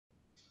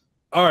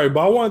All right, but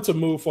I wanted to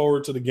move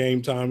forward to the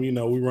game time. You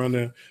know, we're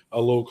running a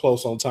little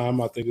close on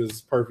time. I think this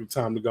is perfect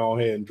time to go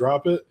ahead and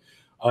drop it.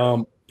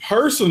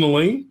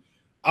 Personally,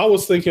 I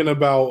was thinking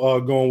about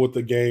going with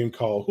the game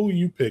called Who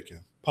You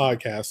Picking?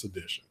 Podcast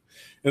Edition.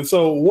 And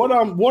so what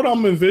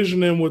I'm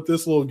envisioning with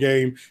this little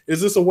game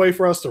is this a way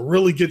for us to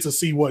really get to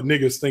see what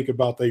niggas think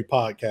about their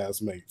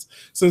podcast mates.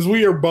 Since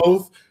we are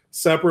both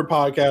separate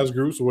podcast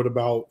groups with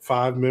about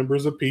 5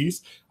 members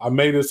apiece, I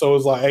made it so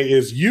it's like, hey,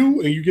 it's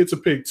you, and you get to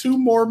pick 2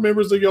 more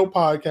members of your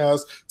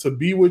podcast to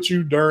be with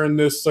you during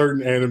this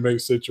certain anime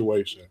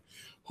situation.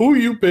 Who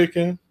you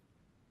picking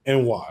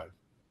and why?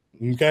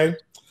 Okay?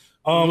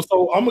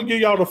 So I'm gonna give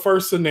y'all the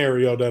first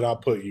scenario that I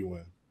put you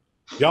in.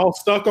 Y'all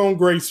stuck on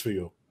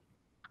Gracefield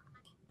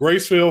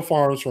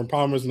Farms from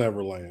Promised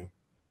Neverland.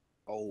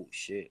 Oh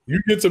shit!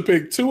 You get to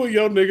pick 2 of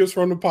your niggas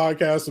from the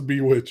podcast to be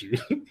with you.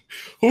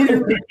 Who you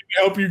picking to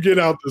help you get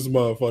out this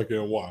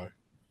motherfucker and why?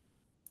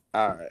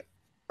 All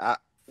right,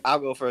 I'll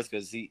go first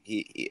because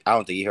he I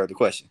don't think he heard the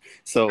question.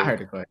 So I heard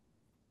the question.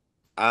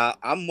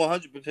 I'm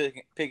 100%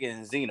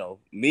 picking Zeno.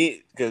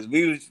 Me because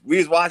we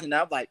was watching.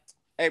 I'm like,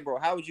 hey bro,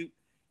 how would you?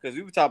 Because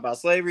we were talking about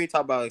slavery,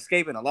 talking about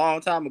escaping a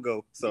long time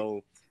ago.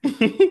 So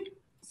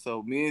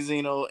so me and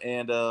Zeno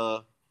and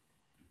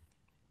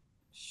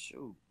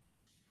shoot.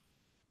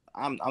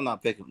 I'm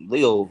not picking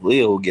Leo.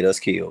 Leo will get us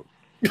killed.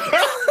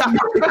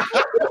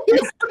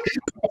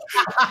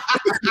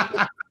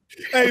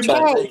 Hey,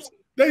 boss,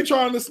 they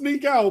trying to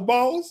sneak out,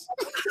 boss.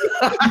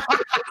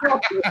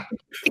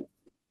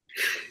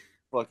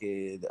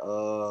 Fucking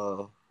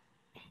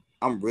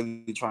I'm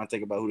really trying to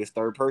think about who this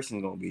third person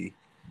is gonna be.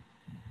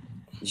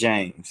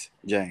 James.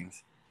 Yeah.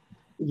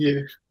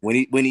 When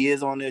he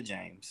is on there,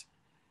 James.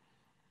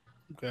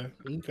 Okay.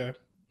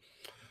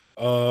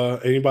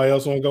 Anybody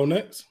else want to go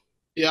next?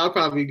 Yeah, I'll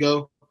probably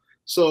go.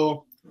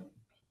 So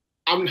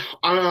I ain't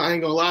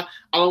gonna lie,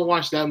 I don't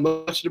watch that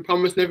much of the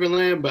Promised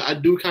Neverland, but I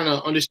do kind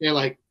of understand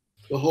like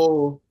the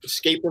whole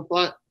escaping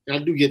plot, and I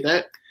do get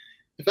that.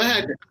 If I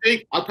had to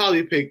pick, I'd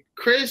probably pick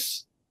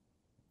Chris,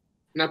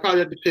 and I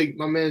probably have to pick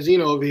my man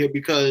Zeno over here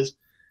because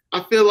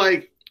I feel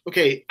like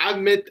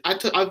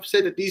I've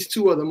said that these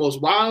 2 are the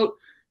most wild,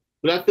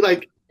 but I feel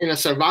like in a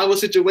survival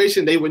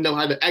situation they would know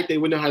how to act, they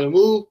would know how to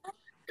move.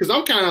 Because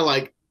I'm kind of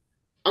like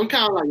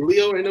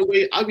Leo in a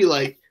way. I'll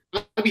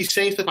be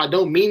saying stuff I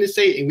don't mean to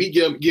say, and we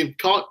get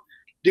caught.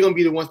 They're gonna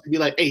be the ones to be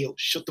like, "Hey, yo,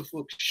 shut up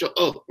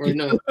right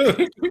now."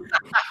 We're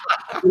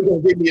gonna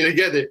get me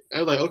together. I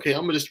was like, okay,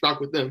 I'm gonna just rock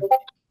with them.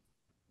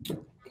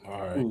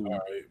 All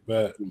right,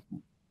 bet.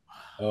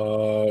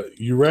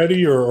 You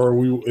ready, or are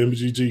we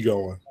MGG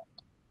going?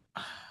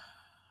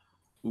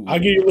 I'll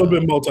give you a little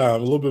bit more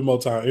time.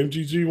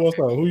 MGG, what's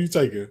up? Who you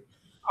taking?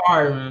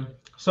 All right, man.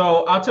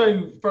 So I'll tell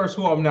you first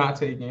who I'm not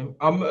taking.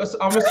 I'm gonna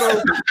start with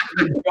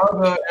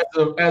Jugga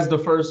as the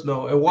first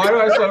note. And why do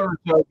I start with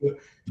Jugga?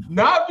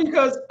 Not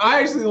because I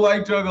actually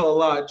like Jugga a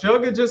lot.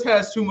 Jugga just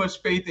has too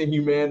much faith in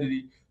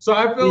humanity. So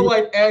I feel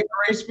like at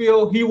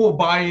Gracefield, he will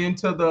buy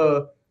into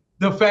the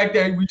fact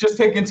that we just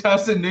taking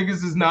tests and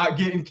niggas is not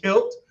getting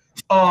killed.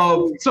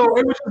 So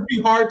it would just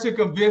be hard to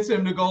convince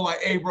him to go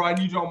like, hey, bro, I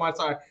need you on my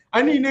side.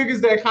 I need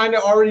niggas that kind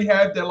of already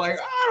have that, like,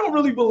 I don't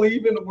really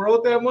believe in the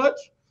world that much.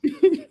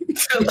 The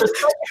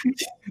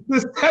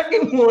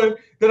second one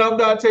that I'm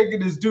not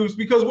taking is Deuce,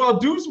 because while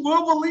Deuce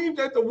will believe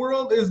that the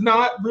world is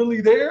not really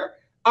there,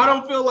 I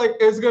don't feel like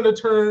it's going to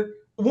turn.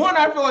 One,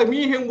 I feel like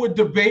me and him would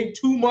debate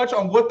too much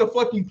on what the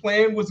fucking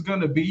plan was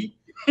going to be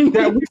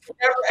that we could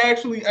never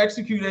actually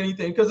execute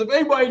anything. Because if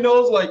anybody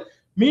knows, like,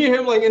 me and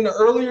him, like in the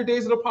earlier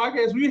days of the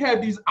podcast, we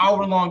had these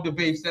hour-long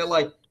debates that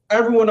like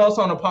everyone else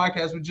on the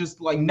podcast would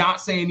just like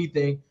not say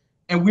anything.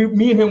 And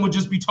me and him would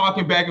just be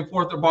talking back and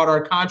forth about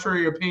our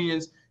contrary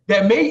opinions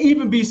that may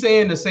even be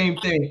saying the same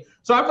thing.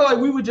 So I feel like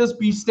we would just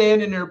be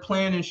standing there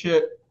planning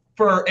shit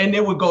and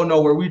it would go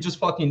nowhere. We'd just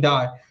fucking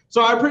die.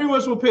 So I pretty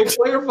much would pick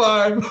Player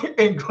 5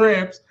 and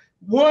Gramps.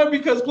 One,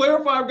 because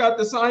Player 5 got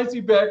the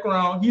sciencey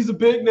background. He's a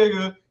big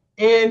nigga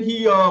and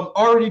he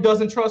already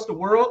doesn't trust the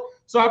world.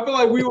 So I feel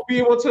like we will be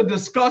able to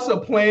discuss a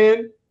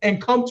plan and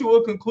come to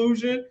a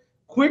conclusion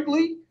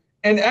quickly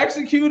and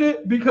execute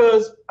it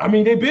because, I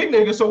mean, they big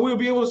niggas, so we'll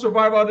be able to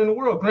survive out in the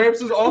world.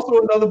 Gramps is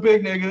also another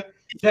big nigga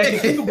that can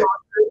think about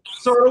it.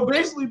 So it'll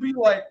basically be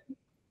like,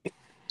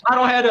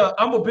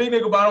 I'm a big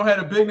nigga, but I don't have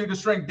a big nigga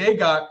strength they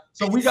got.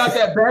 So we got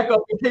that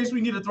backup in case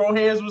we need to throw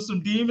hands with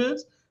some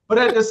demons. But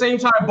at the same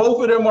time,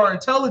 both of them are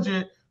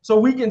intelligent. So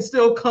we can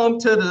still come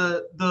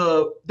to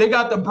they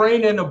got the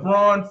brain and the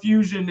brawn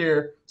fusion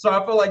there. So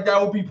I feel like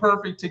that would be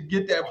perfect to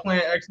get that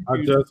plan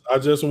executed. I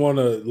just want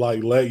to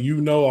like let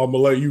you know I'm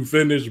gonna let you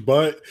finish,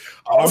 but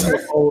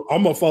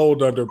I'm a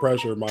fold under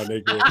pressure, my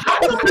nigga.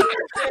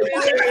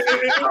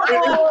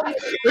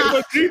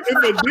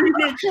 if a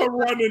demon come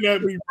running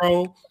at me,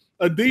 bro,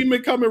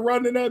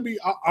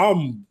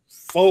 I'm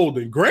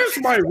folding. Gramps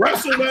might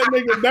wrestle that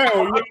nigga down.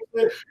 You know what I'm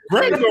saying?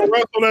 Gramps gonna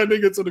wrestle that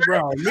nigga to the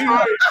ground. Me,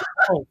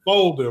 I'm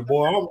folding,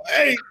 boy.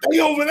 Hey,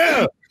 over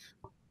there.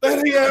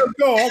 Let him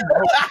go.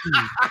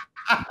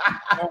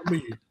 Not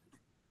me.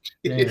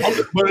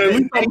 But at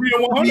least I'm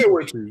being 100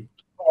 with you.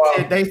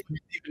 said thanks for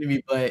believing in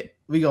me, but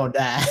we gonna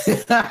die.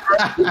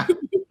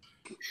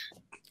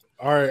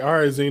 All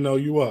right, Zeno,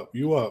 you up.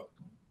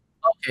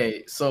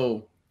 Okay,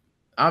 so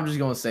I'm just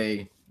gonna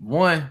say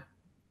one.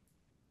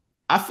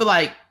 I feel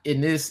like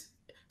in this,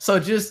 so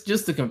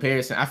just the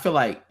comparison, I feel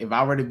like if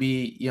I were to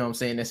be, you know what I'm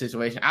saying, in that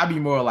situation, I'd be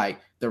more like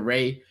the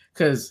Ray,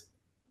 because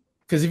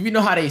if you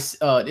know how they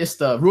it's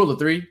the rule of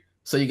three.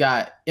 So you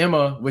got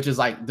Emma, which is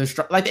like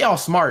they all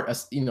smart,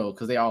 you know,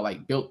 because they all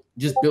like built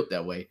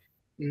that way.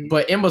 Mm-hmm.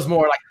 But Emma's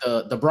more like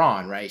the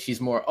brawn, right?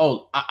 She's more,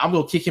 I'm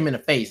gonna kick him in the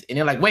face, and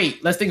they're like,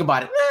 wait, let's think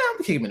about it. I'm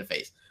gonna kick him in the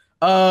face.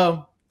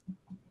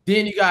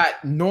 Then you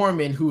got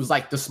Norman, who's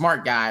like the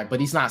smart guy, but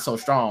he's not so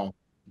strong.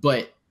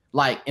 But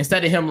like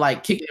instead of him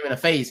like kicking him in the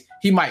face,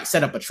 he might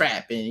set up a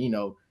trap and, you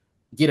know,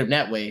 get him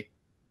that way.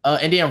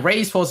 And then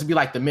Ray's supposed to be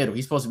like the middle.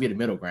 He's supposed to be the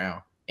middle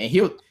ground, and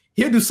he'll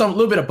do a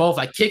little bit of both,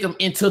 like kick him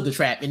into the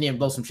trap and then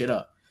blow some shit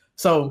up.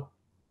 So,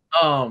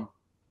 I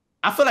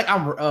feel like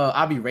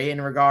I'll be Ray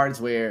in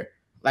regards where,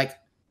 like,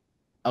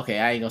 okay,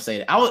 I ain't gonna say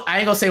that. I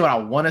ain't gonna say what I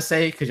want to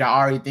say because y'all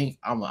already think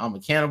I'm a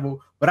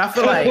cannibal. But I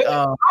feel like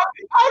how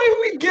did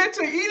we get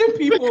to eating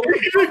people?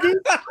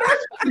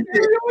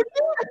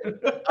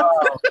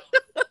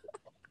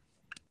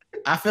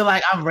 I feel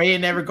like I'm Ray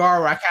in that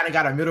regard where I kind of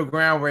got a middle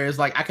ground where it's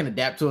like I can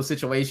adapt to a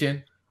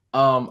situation.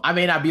 I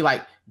may not be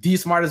like the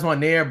smartest one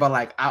there, but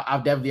like I'll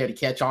definitely be able to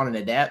catch on and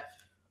adapt.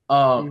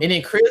 And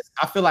then Chris,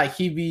 I feel like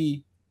he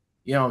be,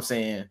 you know what I'm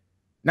saying?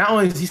 Not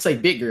only does he slay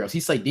big girls, he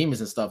slay demons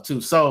and stuff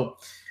too. So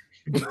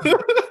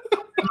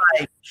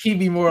like he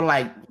be more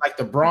like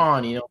the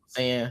brawn, you know what I'm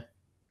saying?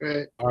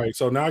 Right. All right,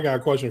 so now I got a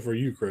question for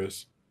you,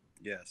 Chris.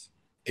 Yes.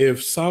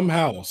 If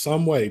somehow,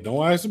 some way,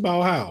 don't ask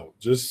about how,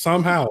 just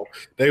somehow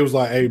they was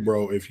like, hey,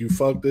 bro, if you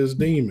fuck this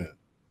demon,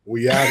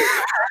 we out of it.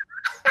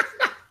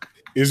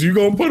 Is you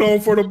gonna put on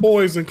for the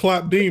boys and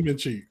clap demon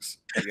cheeks?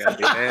 You got a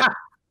big ass?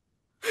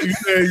 You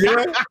said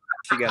yeah?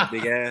 She got a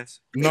big ass?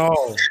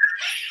 No.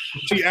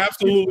 She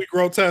absolutely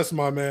grotesque,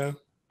 my man.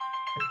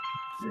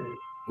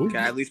 Can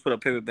I at least put a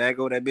paper bag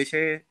over that bitch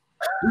head?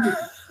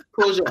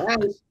 Close your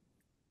eyes.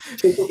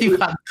 He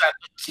about to clap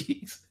the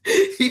cheeks.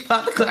 He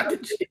about to clap the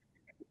cheeks.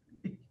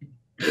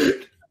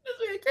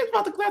 He's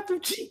about to clap them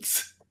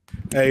cheeks.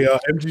 Hey,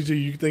 MGG,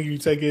 you think you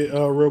take it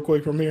real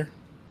quick from here?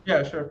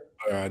 Yeah, sure.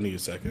 All right, I need a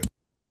second.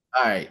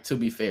 All right, to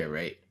be fair,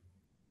 right?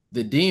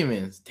 The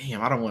demons,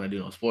 damn, I don't want to do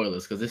no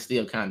spoilers because it's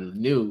still kind of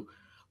new.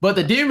 But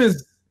the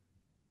demons,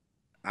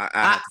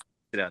 I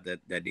sit out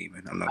that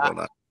demon. I'm not gonna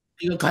lie.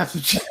 You gonna clap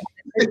some cheeks?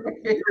 Hey,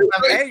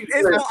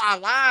 it's for our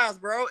lives,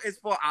 bro. It's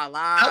for our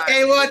lives.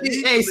 Okay, well,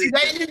 hey, see,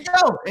 there you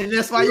go. And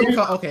that's why you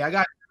call. Okay, I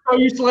got. Oh,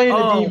 you slaying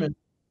the demon?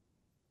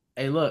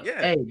 Hey, look.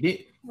 Yeah.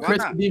 Hey,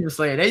 Chris the Demon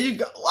Slayer. There you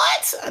go.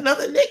 What?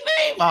 Another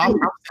nickname? I'm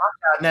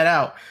counting that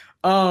out.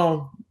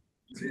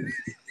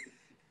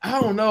 I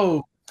don't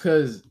know,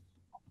 cause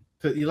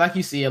like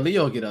you see,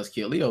 Leo get us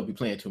killed. Leo be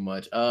playing too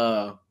much.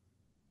 They'll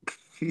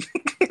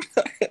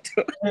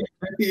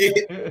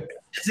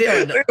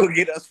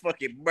get us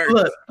fucking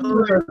murdered.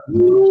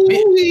 Look,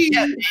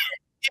 it's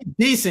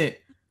decent,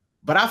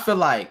 but I feel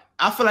like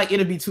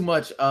it'll be too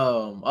much.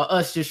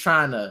 Us just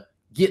trying to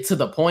get to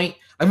the point.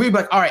 Like we be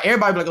like, all right,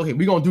 everybody be like, okay,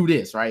 we're gonna do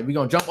this, right? We're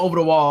gonna jump over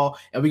the wall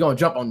and we're gonna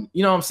jump on,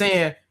 you know what I'm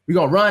saying? We're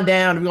gonna run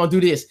down and we're gonna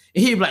do this.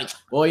 And he'd be like,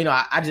 well, you know,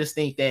 I just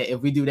think that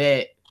if we do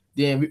that,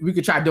 then we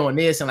could try doing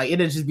this, and like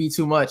it'll just be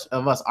too much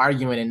of us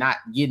arguing and not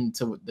getting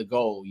to the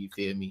goal, you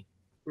feel me?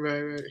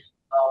 Right.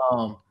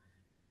 All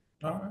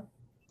right.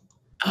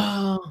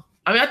 I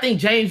mean, I think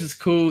James is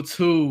cool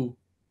too.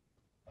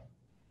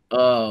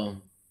 I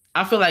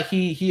feel like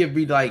he'd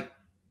be like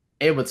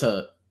able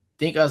to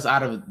think us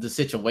out of the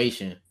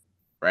situation,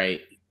 right?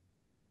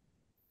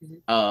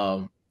 If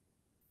I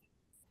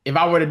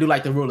were to do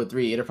like the rule of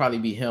three, it'll probably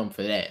be him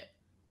for that.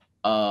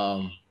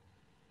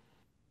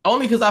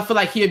 Only because I feel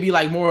like he'd be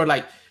like more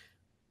like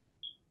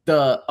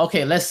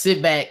okay, let's sit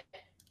back,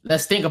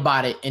 let's think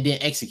about it, and then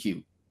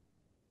execute.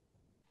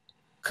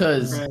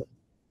 Because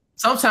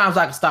sometimes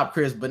I can stop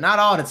Chris, but not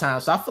all the time.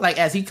 So I feel like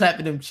as he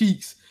clapping them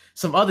cheeks,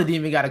 some other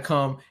demon got to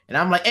come, and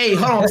I'm like, hey,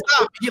 hold on,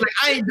 stop. He's like,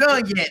 I ain't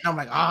done yet. And I'm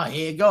like, oh,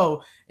 here you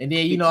go. And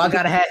then, you know, I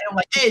got to have him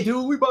like, hey,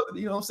 dude, we both,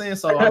 you know what I'm saying?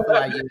 So I feel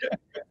like, you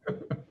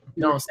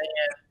know what I'm saying?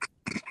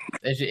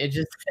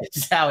 It's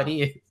just how it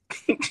is.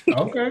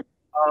 Okay.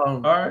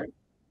 All right.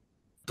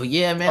 But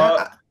yeah, man,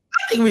 I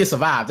think we'll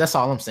survive. That's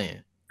all I'm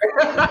saying.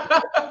 I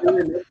think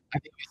we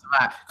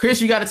survive.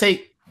 Chris, you got to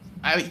take,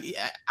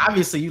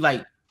 obviously, you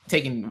like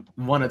taking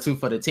one or two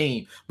for the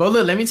team. But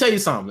look, let me tell you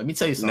something.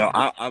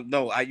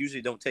 No, I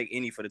usually don't take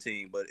any for the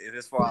team, but if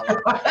it's for our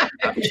life,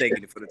 I'm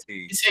taking it for the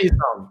team. Let me tell you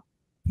something.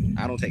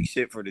 I don't take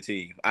shit for the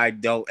team. I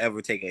don't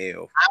ever take an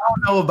L. I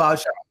don't know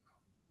about y'all,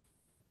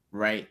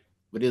 right?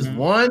 But there's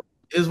one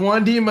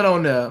demon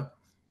on there.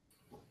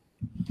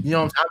 You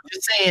know, I'm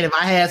just saying, if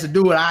I had to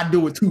do it, I'd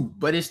do it too.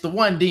 But it's the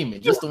one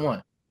demon, just the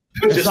one.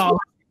 That's all.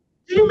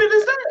 Demon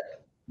is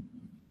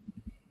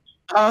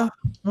that?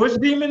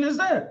 Which demon is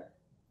that?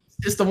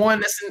 It's the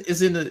one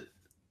is in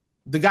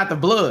the got the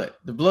blood.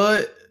 The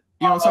blood,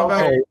 you know what I'm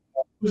talking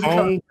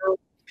about?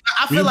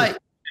 I feel like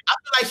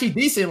like she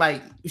decent.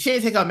 Like she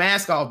ain't take her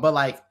mask off, but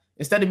like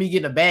instead of me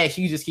getting a bag,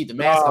 she just keep the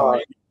mask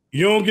on.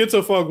 You don't get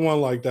to fuck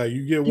one like that.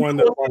 You get one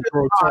that like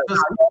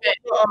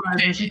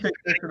she take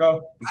it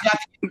off. You got to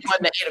get one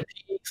that ate a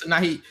pig. So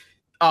now he.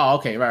 Oh,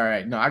 okay,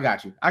 right. No, I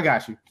got you.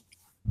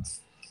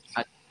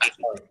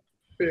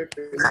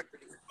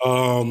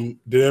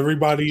 Did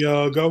everybody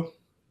go?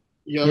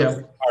 Yeah.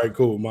 All right,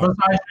 cool.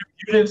 Besides,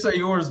 you didn't say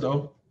yours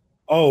though.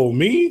 Oh,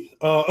 me?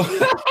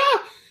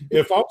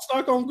 If I'm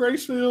stuck on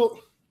Gracefield,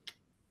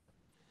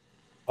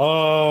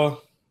 I'm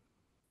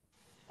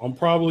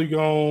probably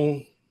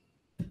going.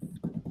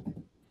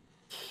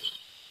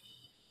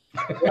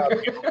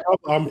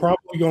 I'm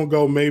probably gonna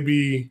go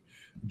maybe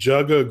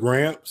Jugga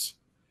Gramps.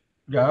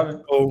 Got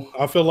it. So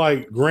I feel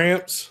like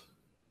Gramps,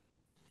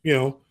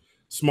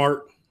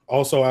 smart,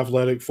 also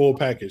athletic, full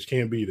package,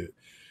 can't beat it.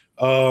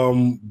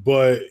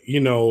 But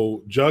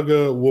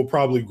Jugga will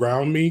probably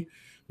ground me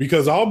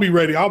because I'll be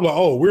ready. I'll be like,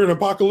 oh, we're in an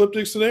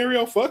apocalyptic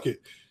scenario. Fuck it.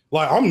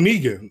 Like I'm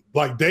Negan.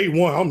 Like day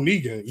one, I'm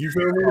Negan. You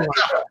feel me? Like,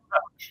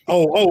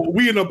 oh,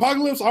 we in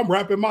apocalypse. I'm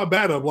wrapping my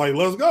bat up. Like,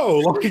 let's go.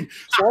 Like,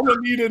 so I'm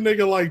gonna need a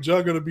nigga like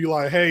Jugga to be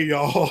like, hey,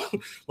 y'all,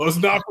 let's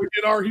not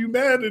forget our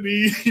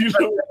humanity.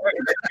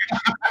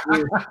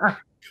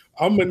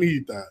 I'm gonna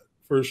need that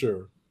for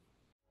sure.